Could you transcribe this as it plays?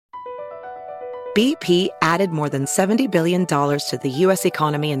BP added more than $70 billion to the U.S.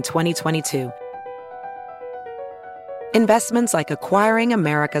 economy in 2022. Investments like acquiring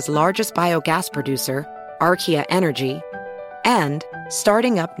America's largest biogas producer, Archaea Energy, and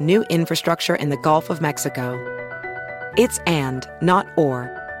starting up new infrastructure in the Gulf of Mexico. It's and, not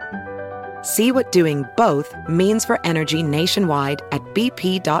or. See what doing both means for energy nationwide at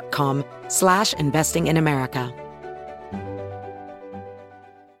bp.com/investing in America.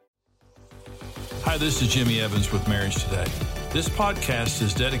 Hi, this is Jimmy Evans with Marriage Today. This podcast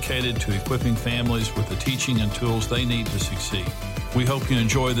is dedicated to equipping families with the teaching and tools they need to succeed. We hope you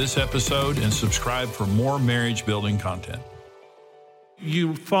enjoy this episode and subscribe for more marriage building content.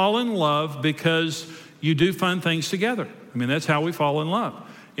 You fall in love because you do fun things together. I mean, that's how we fall in love.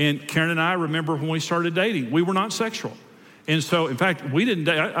 And Karen and I remember when we started dating, we were not sexual. And so, in fact, we didn't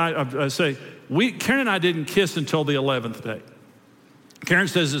date. Karen and I didn't kiss until the 11th date. Karen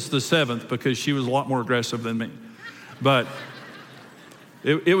says it's the 7th because she was a lot more aggressive than me. But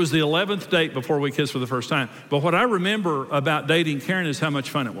it was the 11th date before we kissed for the first time. But what I remember about dating Karen is how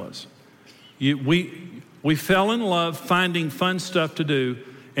much fun it was. We fell in love finding fun stuff to do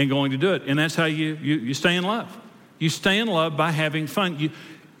and going to do it. And that's how you stay in love. You stay in love by having fun.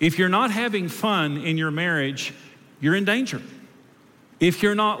 If you're not having fun in your marriage, you're in danger. If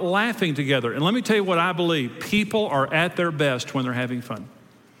you're not laughing together, and let me tell you what I believe, people are at their best when they're having fun.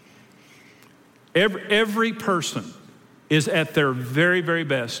 Every person is at their very, very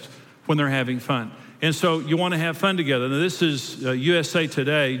best when they're having fun. And so you want to have fun together. Now, this is USA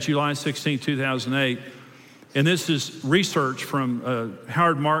Today, July 16, 2008. And this is research from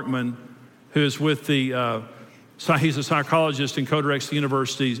Howard Markman, who is with he's a psychologist and co-directs the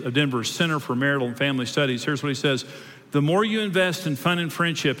University of Denver's Center for Marital and Family Studies. Here's what he says. The more you invest in fun and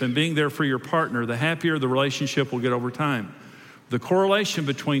friendship and being there for your partner, the happier the relationship will get over time. The correlation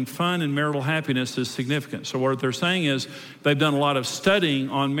between fun and marital happiness is significant. So what they're saying is they've done a lot of studying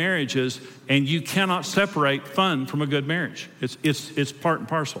on marriages, and you cannot separate fun from a good marriage. It's part and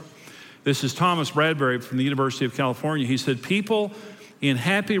parcel. This is Thomas Bradbury from the University of California. He said, people in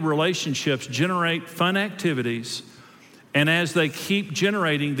happy relationships generate fun activities, and as they keep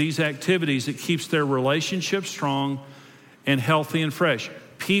generating these activities, it keeps their relationship strong and healthy and fresh.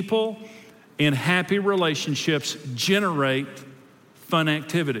 People in happy relationships generate fun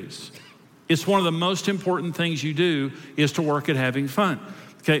activities. It's one of the most important things you do is to work at having fun.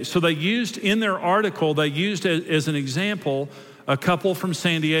 Okay, so they used in their article, as an example, a couple from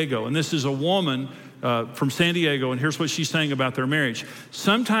San Diego. And this is a woman from San Diego, and here's what she's saying about their marriage.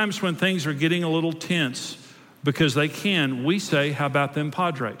 Sometimes when things are getting a little tense, because we say, how about them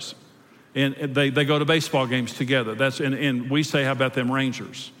Padres? And they go to baseball games together. And we say, how about them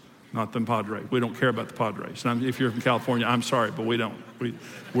Rangers? Not them Padres. We don't care about the Padres. And if you're from California, I'm sorry, but we don't.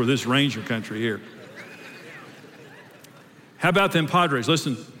 We're this Ranger country here. How about them Padres?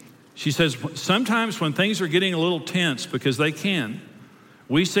 Listen, she says, sometimes when things are getting a little tense, because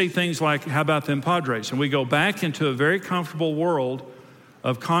we say things like, how about them Padres? And we go back into a very comfortable world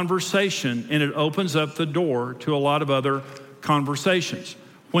of conversation, and it opens up the door to a lot of other conversations.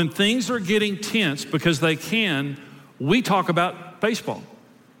 When things are getting tense, because we talk about baseball.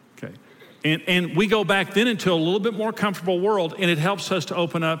 Okay. And we go back then into a little bit more comfortable world, and it helps us to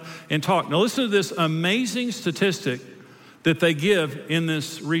open up and talk. Now listen to this amazing statistic that they give in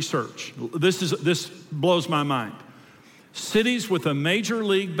this research. This blows my mind. Cities with a Major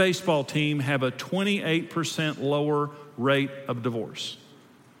League Baseball team have a 28% lower rate of divorce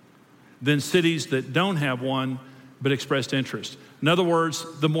than cities that don't have one but expressed interest. In other words,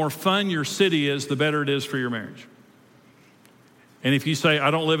 the more fun your city is, the better it is for your marriage. And if you say, I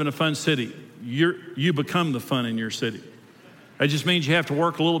don't live in a fun city, you become the fun in your city. It just means you have to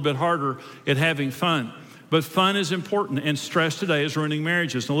work a little bit harder at having fun. But fun is important, and stress today is ruining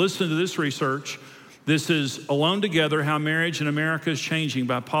marriages. Now listen to this research. This is Alone Together, How Marriage in America is Changing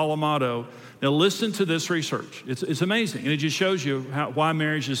by Paul Amato. Now listen to this research. It's amazing, and it just shows you why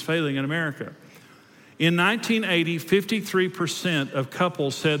marriage is failing in America. In 1980, 53% of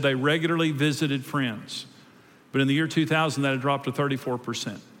couples said they regularly visited friends. But in the year 2000, that had dropped to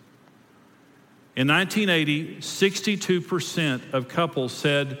 34%. In 1980, 62% of couples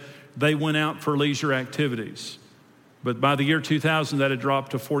said they went out for leisure activities. But by the year 2000, that had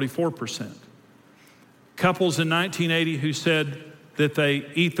dropped to 44%. Couples in 1980 who said that they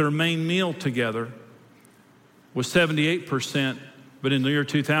eat their main meal together was 78%, but in the year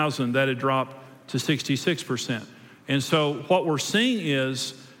 2000, that had dropped to 66%. And so what we're seeing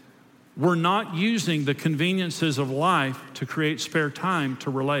is we're not using the conveniences of life to create spare time to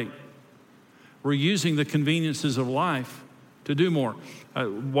relate. We're using the conveniences of life to do more. I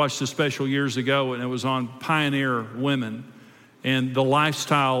watched a special years ago, and it was on pioneer women and the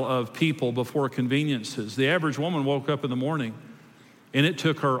lifestyle of people before conveniences. The average woman woke up in the morning, and it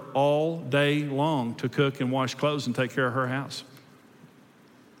took her all day long to cook and wash clothes and take care of her house.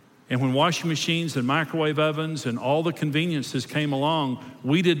 And when washing machines and microwave ovens and all the conveniences came along,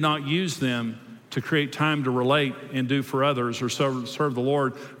 we did not use them to create time to relate and do for others or serve the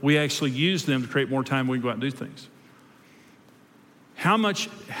Lord. We actually used them to create more time we can go out and do things. How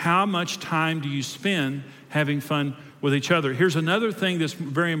much time do you spend having fun with each other? Here's another thing that's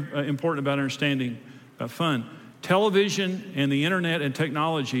very important about understanding fun. Television and the internet and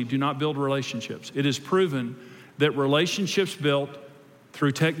technology do not build relationships. It is proven that relationships built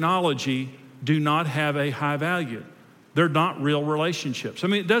through technology do not have a high value. They're not real relationships. I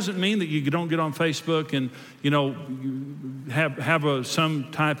mean, it doesn't mean that you don't get on Facebook and, have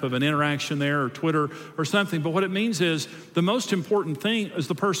some type of an interaction there or Twitter or something. But what it means is the most important thing is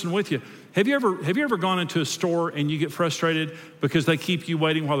the person with you. Have you ever gone into a store and you get frustrated because they keep you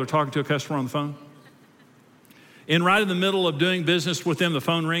waiting while they're talking to a customer on the phone? And right in the middle of doing business with them, the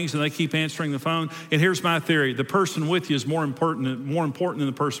phone rings and they keep answering the phone. And here's my theory. The person with you is more important than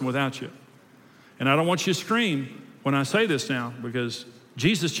the person without you. And I don't want you to scream when I say this now, because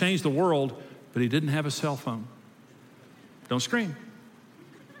Jesus changed the world, but he didn't have a cell phone. Don't scream.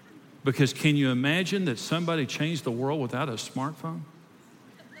 Because can you imagine that somebody changed the world without a smartphone?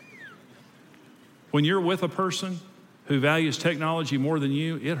 When you're with a person who values technology more than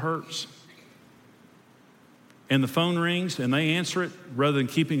you, it hurts. And the phone rings and they answer it rather than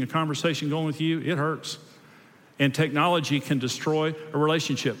keeping a conversation going with you, it hurts. And technology can destroy a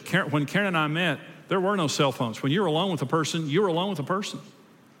relationship. When Karen and I met, there were no cell phones. When you were alone with a person, you were alone with a person.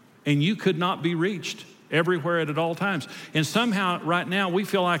 And you could not be reached everywhere and at all times. And somehow right now we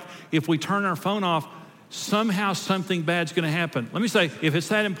feel like if we turn our phone off, somehow something bad's going to happen. Let me say, if it's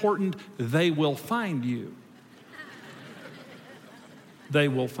that important, they will find you. They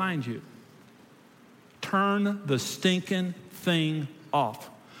will find you. Turn the stinking thing off.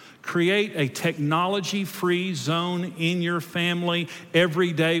 Create a technology-free zone in your family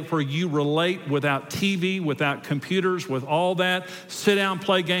every day where you relate without TV, without computers, with all that. Sit down,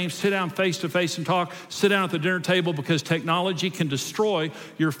 play games, sit down face-to-face and talk. Sit down at the dinner table because technology can destroy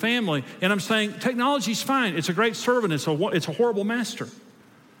your family. And I'm saying technology's fine. It's a great servant. It's a horrible master.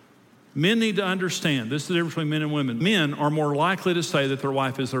 Men need to understand. This is the difference between men and women. Men are more likely to say that their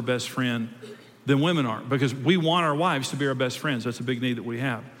wife is their best friend than women are, because we want our wives to be our best friends. That's a big need that we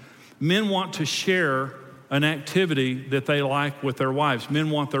have. Men want to share an activity that they like with their wives.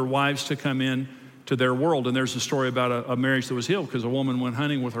 Men want their wives to come in to their world. And there's a story about a marriage that was healed because a woman went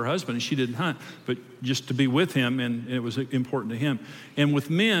hunting with her husband and she didn't hunt, but just to be with him, and it was important to him. And with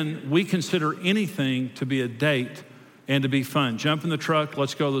men, we consider anything to be a date and to be fun. Jump in the truck,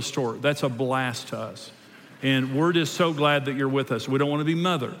 let's go to the store. That's a blast to us. And we're just so glad that you're with us. We don't want to be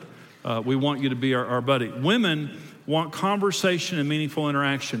mothered. We want you to be our buddy. Women want conversation and meaningful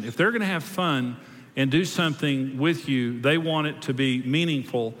interaction. If they're going to have fun and do something with you, they want it to be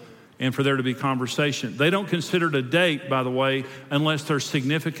meaningful and for there to be conversation. They don't consider it a date, by the way, unless there's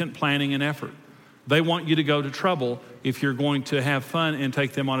significant planning and effort. They want you to go to trouble if you're going to have fun and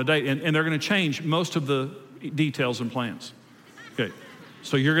take them on a date. And they're going to change most of the details and plans. Okay.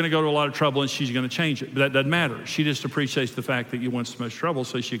 So you're going to go to a lot of trouble and she's going to change it. But that doesn't matter. She just appreciates the fact that you went so much trouble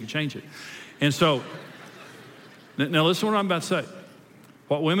so she can change it. And so, now listen to what I'm about to say.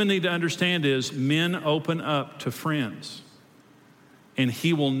 What women need to understand is men open up to friends. And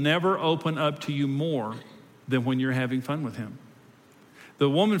he will never open up to you more than when you're having fun with him. The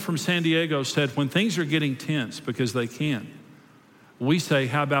woman from San Diego said, when things are getting tense, because they can, we say,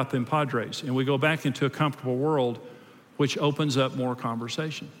 how about them Padres? And we go back into a comfortable world, which opens up more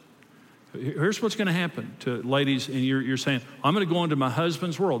conversation. Here's what's going to happen to ladies, and you're saying, I'm going to go into my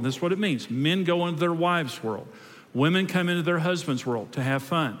husband's world. And this is what it means. Men go into their wives' world. Women come into their husband's world to have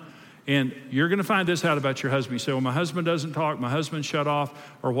fun. And you're going to find this out about your husband. You say, well, my husband doesn't talk, my husband shut off,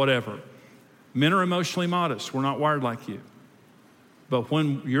 or whatever. Men are emotionally modest. We're not wired like you. But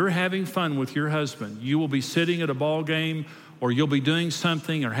when you're having fun with your husband, you will be sitting at a ball game, or you'll be doing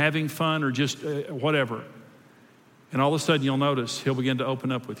something, or having fun, or just whatever. And all of a sudden you'll notice he'll begin to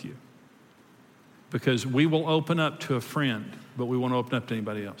open up with you. Because we will open up to a friend, but we won't open up to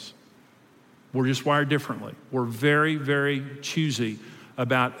anybody else. We're just wired differently. We're very, very choosy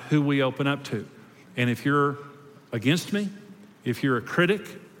about who we open up to. And if you're against me, if you're a critic,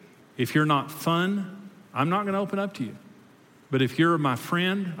 if you're not fun, I'm not going to open up to you. But if you're my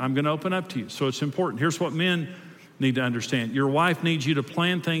friend, I'm going to open up to you. So it's important. Here's what men need to understand. Your wife needs you to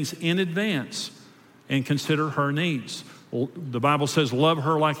plan things in advance and consider her needs. The Bible says, love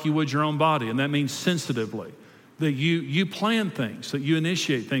her like you would your own body, and that means sensitively. That you plan things, that you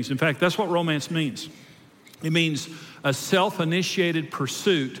initiate things. In fact, that's what romance means. It means a self-initiated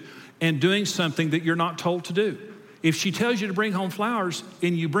pursuit and doing something that you're not told to do. If she tells you to bring home flowers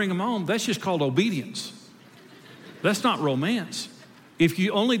and you bring them home, that's just called obedience. That's not romance. If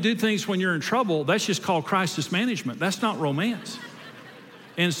you only do things when you're in trouble, that's just called crisis management. That's not romance.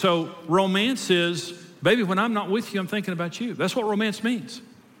 And so romance is, baby, when I'm not with you, I'm thinking about you. That's what romance means.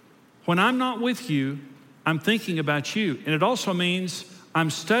 When I'm not with you, I'm thinking about you. And it also means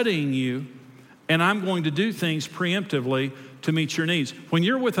I'm studying you and I'm going to do things preemptively to meet your needs. When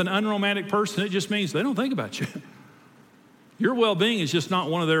you're with an unromantic person, it just means they don't think about you. Your well-being is just not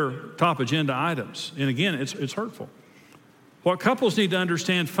one of their top agenda items. And again, it's hurtful. What couples need to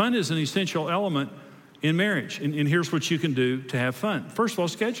understand, fun is an essential element in marriage. And here's what you can do to have fun. First of all,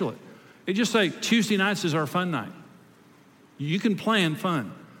 schedule it. You just say, Tuesday nights is our fun night. You can plan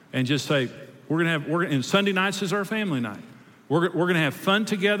fun and just say, and Sunday nights is our family night. We're going to have fun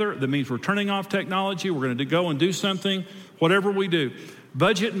together. That means we're turning off technology. We're going to go and do something, whatever we do.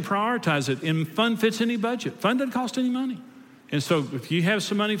 Budget and prioritize it. And fun fits any budget. Fun doesn't cost any money. And so if you have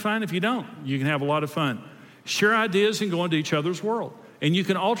some money, fine. If you don't, you can have a lot of fun. Share ideas and go into each other's world. And you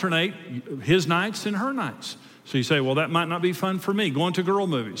can alternate his nights and her nights. So you say, well, that might not be fun for me. Going to girl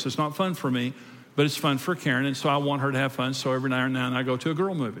movies, it's not fun for me, but it's fun for Karen. And so I want her to have fun. So every now and then I go to a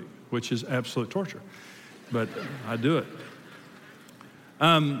girl movie, which is absolute torture. But I do it.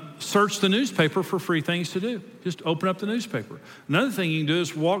 Search the newspaper for free things to do. Just open up the newspaper. Another thing you can do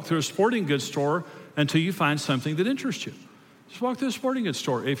is walk through a sporting goods store until you find something that interests you. Just walk through a sporting goods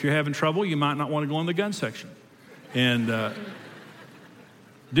store. If you're having trouble, you might not want to go in the gun section. And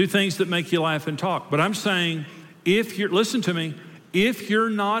do things that make you laugh and talk. But I'm saying, listen to me, if you're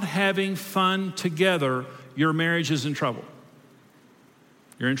not having fun together, your marriage is in trouble.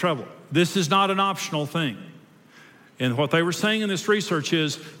 You're in trouble. This is not an optional thing. And what they were saying in this research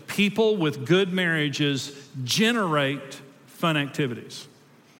is people with good marriages generate fun activities.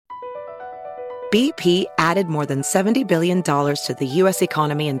 BP added more than $70 billion to the U.S.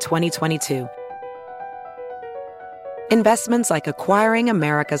 economy in 2022. Investments like acquiring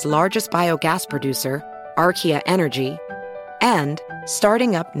America's largest biogas producer, Archaea Energy, and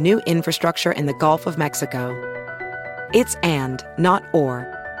starting up new infrastructure in the Gulf of Mexico. It's and, not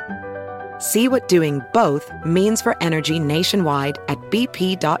or. See what doing both means for energy nationwide at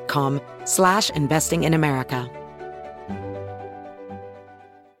bp.com/investing in America.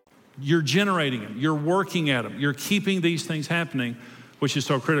 You're generating them. You're working at them. You're keeping these things happening, which is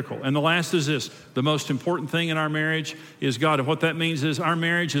so critical. And the last is this. The most important thing in our marriage is God. And what that means is our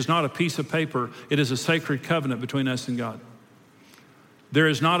marriage is not a piece of paper. It is a sacred covenant between us and God. There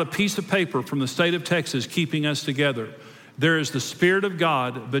is not a piece of paper from the state of Texas keeping us together. There is the Spirit of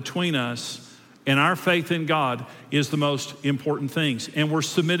God between us, and our faith in God is the most important things. And we're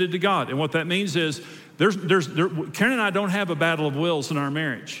submitted to God. And what that means is Karen and I don't have a battle of wills in our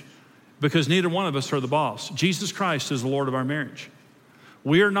marriage because neither one of us are the boss. Jesus Christ is the Lord of our marriage.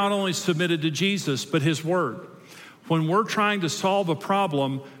 We are not only submitted to Jesus, but His Word. When we're trying to solve a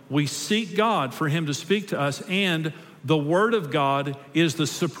problem, we seek God for Him to speak to us, and the Word of God is the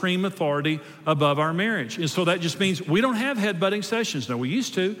supreme authority above our marriage. And so that just means we don't have head-butting sessions. Now, we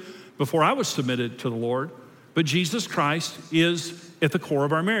used to before I was submitted to the Lord, but Jesus Christ is at the core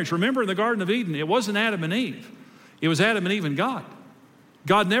of our marriage. Remember in the Garden of Eden, it wasn't Adam and Eve. It was Adam and Eve and God.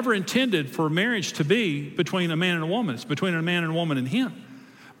 God never intended for marriage to be between a man and a woman. It's between a man and a woman and Him.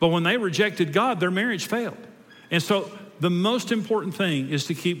 But when they rejected God, their marriage failed. And so the most important thing is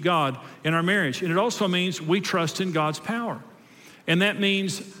to keep God in our marriage. And it also means we trust in God's power. And that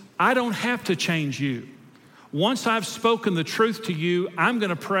means I don't have to change you. Once I've spoken the truth to you, I'm going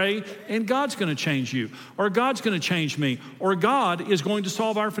to pray and God's going to change you, or God's going to change me, or God is going to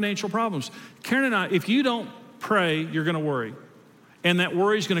solve our financial problems. Karen and I, if you don't pray, you're going to worry. And that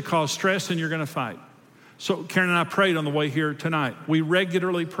worry is going to cause stress and you're going to fight. So Karen and I prayed on the way here tonight. We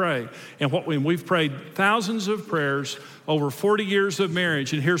regularly pray. And we've prayed thousands of prayers over 40 years of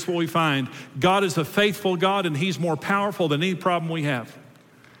marriage. And here's what we find. God is a faithful God, and He's more powerful than any problem we have.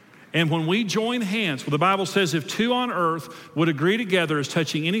 And when we join hands, well, the Bible says if two on earth would agree together as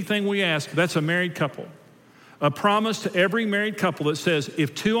touching anything we ask, that's a married couple. A promise to every married couple that says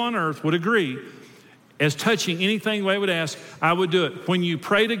if two on earth would agree as touching anything they would ask, I would do it. When you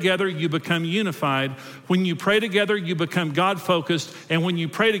pray together, you become unified. When you pray together, you become God-focused. And when you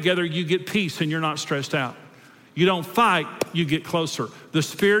pray together, you get peace and you're not stressed out. You don't fight, you get closer. The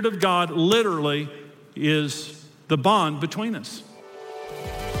Spirit of God literally is the bond between us.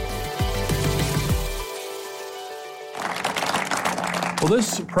 Well,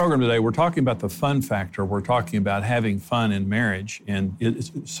 this program today, we're talking about the fun factor. We're talking about having fun in marriage, and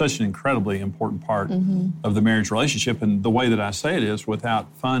it's such an incredibly important part of the marriage relationship. And the way that I say it is,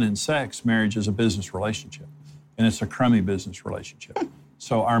 without fun and sex, marriage is a business relationship, and it's a crummy business relationship.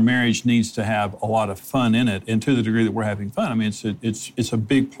 So our marriage needs to have a lot of fun in it, and to the degree that we're having fun, I mean, it's a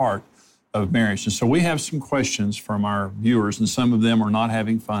big part of marriage. And so we have some questions from our viewers, and some of them are not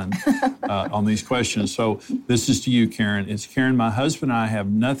having fun on these questions. So this is to you, Karen. It's, Karen, my husband and I have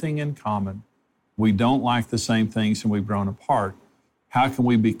nothing in common. We don't like the same things, and we've grown apart. How can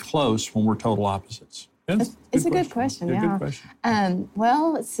we be close when we're total opposites? It's a good question, yeah. Good question.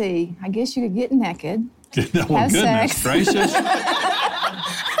 Well, let's see. I guess you could get naked, well, have goodness sex. gracious.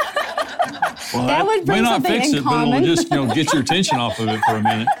 Well, that would bring may not something fix in it, common. but it'll just get your attention off of it for a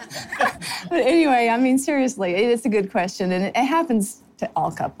minute. But anyway, I mean, seriously, it's a good question, and it happens to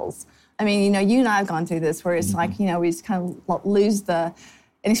all couples. I mean, you and I have gone through this where it's like, we just kind of lose and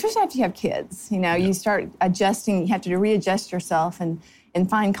especially after you have kids, you start adjusting, you have to readjust yourself and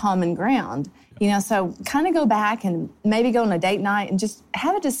find common ground. So kind of go back and maybe go on a date night and just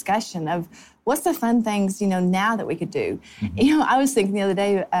have a discussion of what's the fun things, now that we could do. I was thinking the other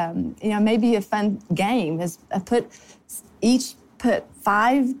day, maybe a fun game is put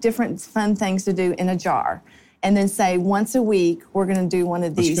 5 different fun things to do in a jar. And then say, once a week, we're going to do one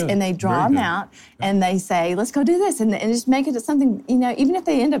of these. And they draw them out, and they say, let's go do this. And just make it something, even if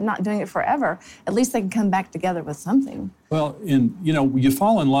they end up not doing it forever, at least they can come back together with something. Well, you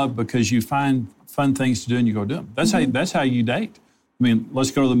fall in love because you find fun things to do and you go do them. That's how you date. I mean, let's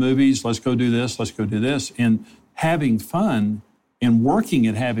go to the movies, let's go do this, let's go do this. And having fun and working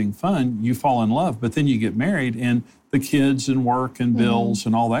at having fun, you fall in love. But then you get married, and the kids and work and bills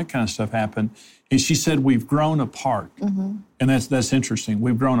and all that kind of stuff happen. And she said, we've grown apart. And that's interesting.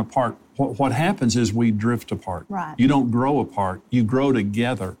 We've grown apart. What happens is we drift apart. Right. You don't grow apart. You grow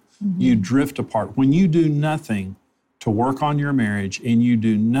together. You drift apart. When you do nothing to work on your marriage and you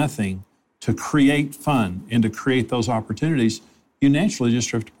do nothing to create fun and to create those opportunities, you naturally just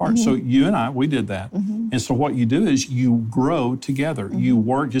drift apart. So you and I, we did that. And so what you do is you grow together. You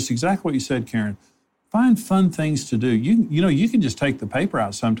work, just exactly what you said, Karen. Find fun things to do. You can just take the paper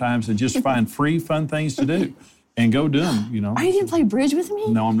out sometimes and just find free fun things to do and go do them, Are you going to play bridge with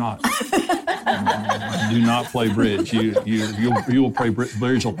me? No, I'm not. Do not play bridge. You will play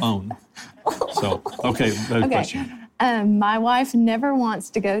bridge alone. So, okay, question. My wife never wants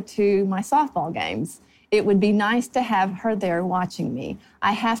to go to my softball games. It would be nice to have her there watching me.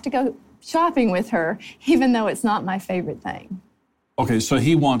 I have to go shopping with her, even though it's not my favorite thing. Okay, so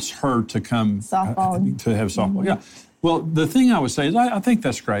he wants her to come softball. To have softball. Yeah. Well, the thing I would say is I think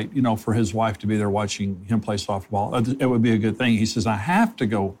that's great, for his wife to be there watching him play softball. It would be a good thing. He says, I have to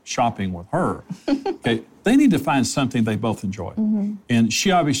go shopping with her. Okay, they need to find something they both enjoy. And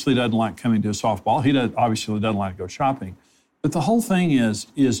she obviously doesn't like coming to a softball. He obviously doesn't like to go shopping. But the whole thing is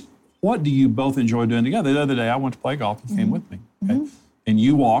what do you both enjoy doing together? The other day I went to play golf and came with me. Okay? And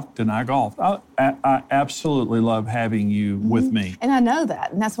you walked and I golfed. I absolutely love having you with me. And I know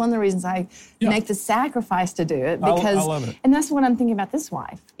that. And that's one of the reasons I make the sacrifice to do it. Because, I love it. And that's what I'm thinking about this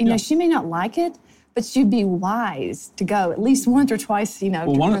wife. She may not like it, but she'd be wise to go at least once or twice,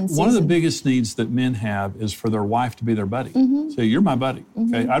 Well, one of the biggest needs that men have is for their wife to be their buddy. So you're my buddy.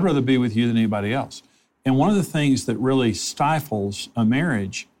 Okay? I'd rather be with you than anybody else. And one of the things that really stifles a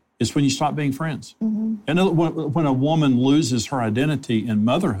marriage is when you stop being friends. And when a woman loses her identity in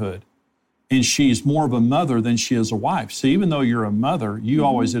motherhood, and she's more of a mother than she is a wife. So even though you're a mother, you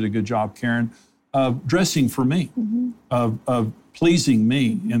always did a good job, Karen, of dressing for me, of pleasing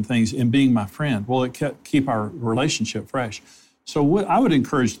me and things, and being my friend. Well, it keep our relationship fresh. So I would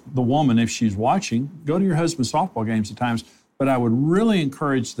encourage the woman, if she's watching, go to your husband's softball games at times. But I would really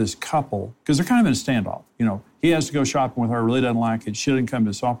encourage this couple, because they're kind of in a standoff. He has to go shopping with her, really doesn't like it. She doesn't come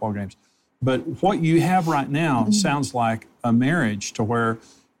to softball games. But what you have right now sounds like a marriage to where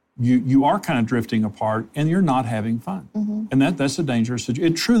you are kind of drifting apart and you're not having fun. And that's a dangerous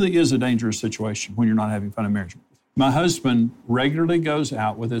situation. It truly is a dangerous situation when you're not having fun in marriage. My husband regularly goes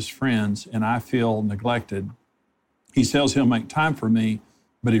out with his friends and I feel neglected. He says he'll make time for me,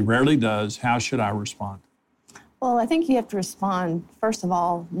 but he rarely does. How should I respond? Well, I think you have to respond, first of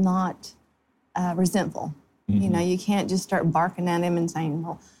all, not resentful. You can't just start barking at him and saying,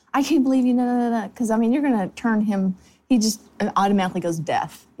 well, I can't believe you, no. Because, you're going to turn him, he just automatically goes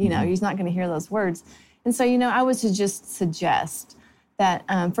deaf. He's not going to hear those words. And so, I would just suggest that,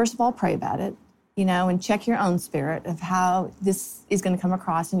 first of all, pray about it, and check your own spirit of how this is going to come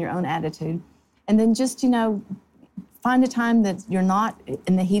across in your own attitude. And then just, find a time that you're not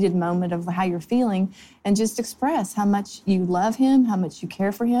in the heated moment of how you're feeling and just express how much you love him, how much you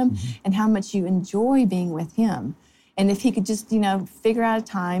care for him, and how much you enjoy being with him. And if he could just, figure out a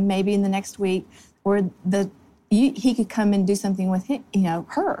time, maybe in the next week, where he could come and do something with him,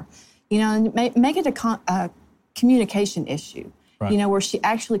 her, and make it a communication issue, right. Where she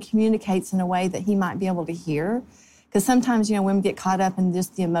actually communicates in a way that he might be able to hear. Because sometimes, women get caught up in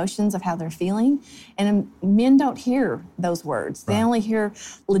just the emotions of how they're feeling, and men don't hear those words. Right. They only hear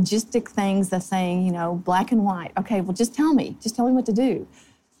logistic things that's saying, black and white. Okay, well, just tell me what to do.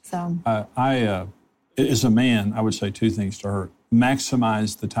 So as a man, I would say two things to her.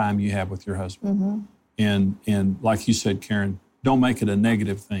 Maximize the time you have with your husband. And like you said, Karen, don't make it a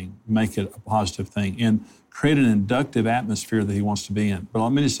negative thing. Make it a positive thing. And create an inductive atmosphere that he wants to be in. But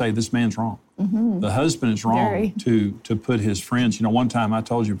let me just say, this man's wrong. The husband is wrong to put his friends. One time I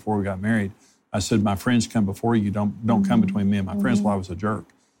told you before we got married, I said, my friends come before you. Don't come between me and my friends while I was a jerk.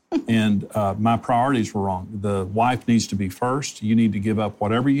 And my priorities were wrong. The wife needs to be first. You need to give up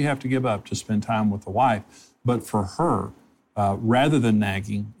whatever you have to give up to spend time with the wife. But for her, rather than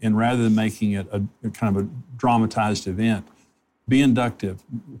nagging and rather than making it a kind of a dramatized event, be inductive.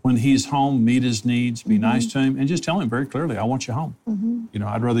 When he's home, meet his needs, be nice to him, and just tell him very clearly, I want you home.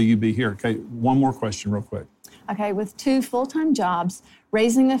 I'd rather you be here. Okay, one more question real quick. Okay, with 2 full-time jobs,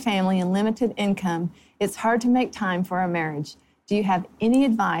 raising a family, and limited income, it's hard to make time for a marriage. Do you have any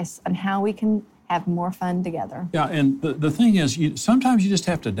advice on how we can have more fun together? Yeah, and the thing is, sometimes you just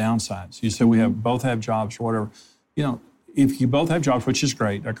have to downsize. You say we both have jobs or whatever. If you both have jobs, which is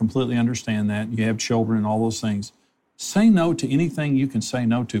great, I completely understand that. You have children and all those things. Say no to anything you can say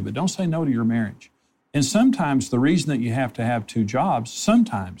no to, but don't say no to your marriage. And sometimes the reason that you have to have 2 jobs,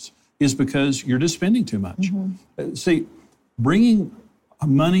 sometimes, is because you're just spending too much. See, bringing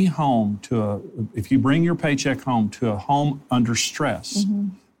money home if you bring your paycheck home to a home under stress,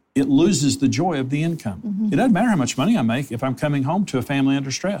 it loses the joy of the income. It doesn't matter how much money I make if I'm coming home to a family under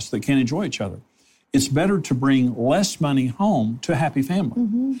stress that can't enjoy each other. It's better to bring less money home to a happy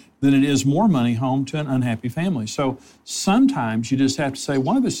family than it is more money home to an unhappy family. So sometimes you just have to say,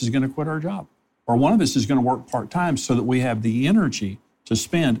 one of us is going to quit our job, or one of us is going to work part-time so that we have the energy to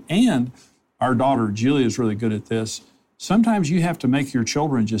spend. And our daughter, Julia, is really good at this. Sometimes you have to make your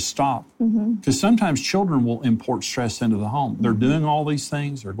children just stop, because sometimes children will import stress into the home. They're doing all these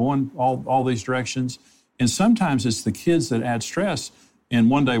things, they're going all these directions, and sometimes it's the kids that add stress. And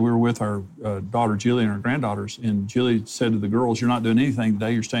one day we were with our daughter, Julie, and our granddaughters, and Julie said to the girls, you're not doing anything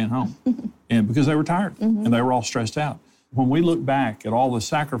today, you're staying home. And because they were tired and they were all stressed out. When we look back at all the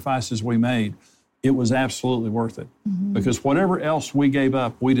sacrifices we made, it was absolutely worth it. Because whatever else we gave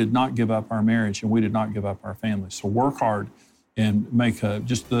up, we did not give up our marriage and we did not give up our family. So work hard and make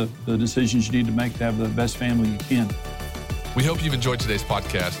just the decisions you need to make to have the best family you can. We hope you've enjoyed today's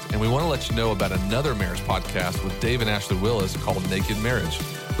podcast, and we want to let you know about another marriage podcast with Dave and Ashley Willis called Naked Marriage,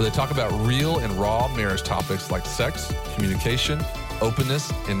 where they talk about real and raw marriage topics like sex, communication,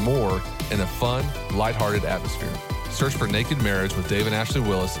 openness, and more in a fun, lighthearted atmosphere. Search for Naked Marriage with Dave and Ashley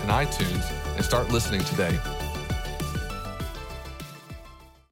Willis in iTunes and start listening today.